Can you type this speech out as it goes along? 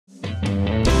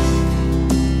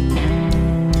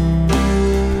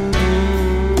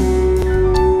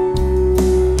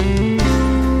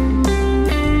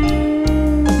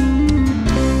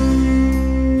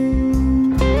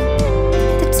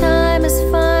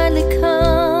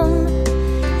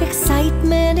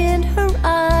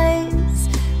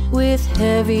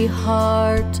heavy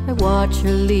heart, I watch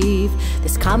her leave.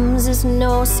 This comes as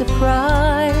no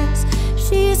surprise.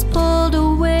 She's pulled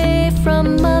away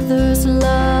from mother's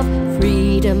love.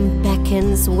 Freedom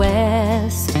beckons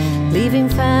west, leaving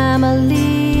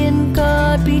family and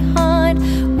God behind.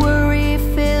 Worry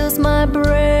fills my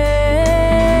breast.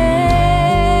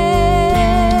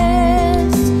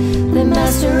 The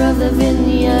master of the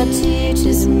vineyard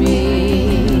teaches me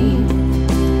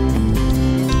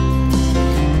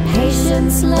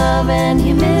patience, love, and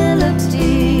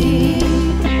humility.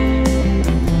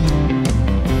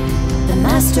 The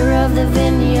master of the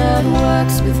vineyard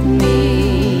works with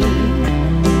me.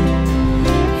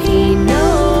 He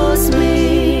knows me.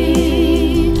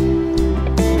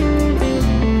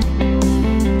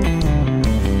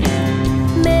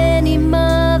 Many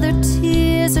mother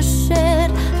tears are shed.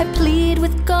 I plead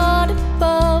with God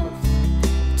above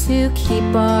to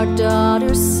keep our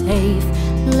daughter safe.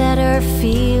 Let her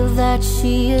feel that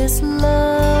she is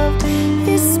loved.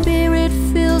 His spirit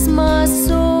fills my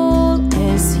soul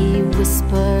as he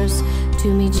whispers to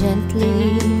me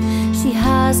gently. She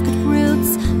has good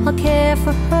roots, I'll care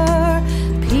for her.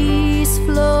 Peace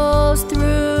flows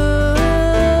through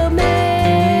me.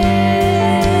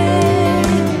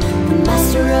 The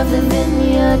master of the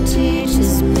vineyard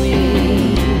teaches me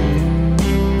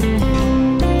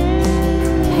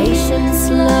patience,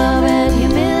 love, and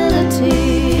humility.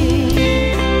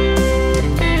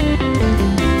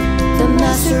 The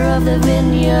master of the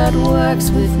vineyard works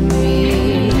with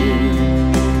me.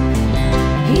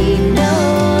 He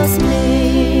knows me.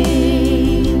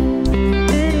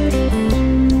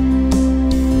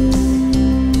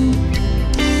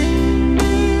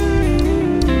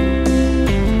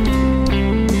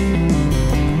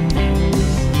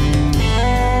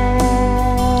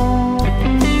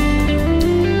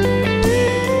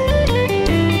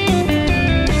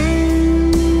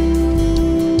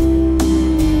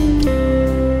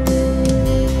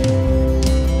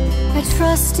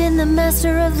 Trust in the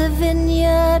master of the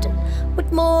vineyard.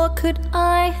 What more could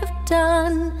I have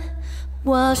done?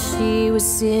 While she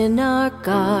was in our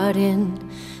garden,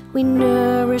 we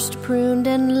nourished, pruned,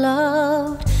 and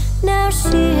loved. Now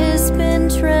she has been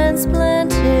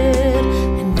transplanted,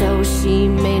 and though she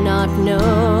may not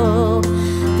know,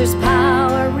 there's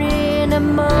power in a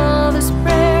mother's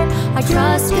prayer. I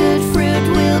trust good fruit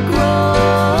will grow.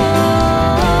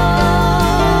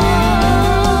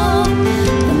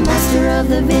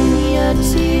 The vineyard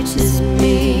teaches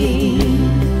me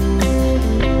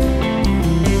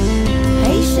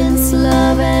patience,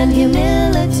 love, and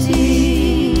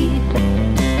humility.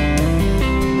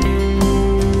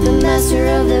 The master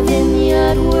of the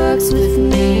vineyard works with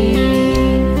me.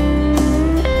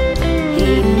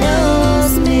 He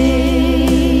knows me.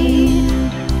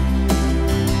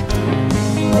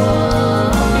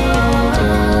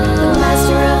 The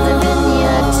master of the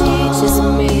vineyard teaches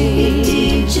me.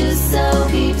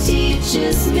 He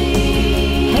teaches me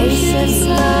patience,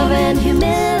 love, and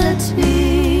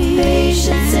humility.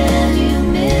 Patience and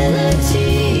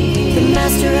humility. The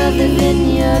master of the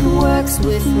vineyard works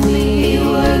with me. He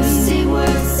works, he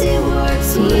works, he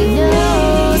works with me.